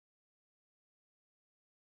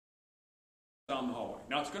down the hallway.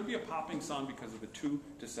 Now, it's going to be a popping sound because of the 2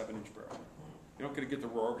 to 7 inch barrel. You're not going to get the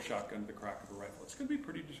roar of a shotgun, the crack of a rifle. It's going to be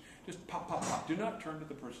pretty, just pop, pop, pop. Do not turn to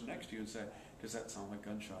the person next to you and say, does that sound like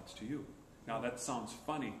gunshots to you? Now, that sounds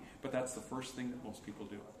funny, but that's the first thing that most people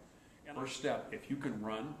do. And first step, if you can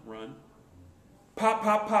run, pop,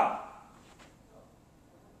 pop, pop.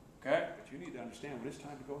 Okay? But you need to understand when it's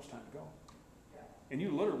time to go, it's time to go. And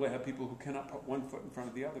you literally have people who cannot put one foot in front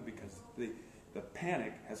of the other because the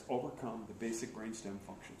panic has overcome the basic brainstem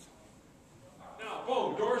functions. Now,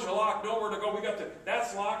 boom, doors are locked, nowhere to go.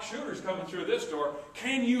 That's locked, shooters coming through this door.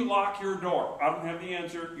 Can you lock your door? I don't have the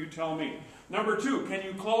answer, you tell me. Number 2, can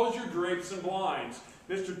you close your drapes and blinds?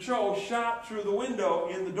 Mr. Cho shot through the window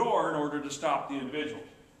in the door in order to stop the individual.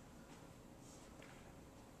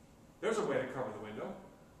 There's a way to cover the window.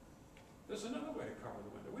 There's another way to cover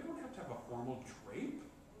the window. We don't have to have a formal drape.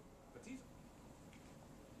 But these...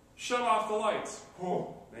 Shut off the lights.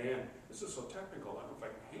 Oh, man, this is so technical. I don't know if I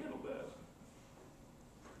can handle this.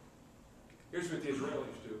 Here's what the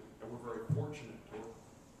Israelis do, and we're very fortunate to.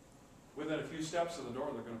 Within a few steps of the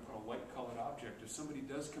door, they're going to put a light-colored object. If somebody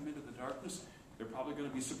does come into the darkness, they're probably going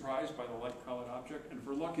to be surprised by the light-colored object, and if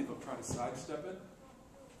we're lucky, they'll try to sidestep it.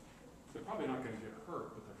 They're probably not going to get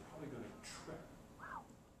hurt, but they're probably going to trip.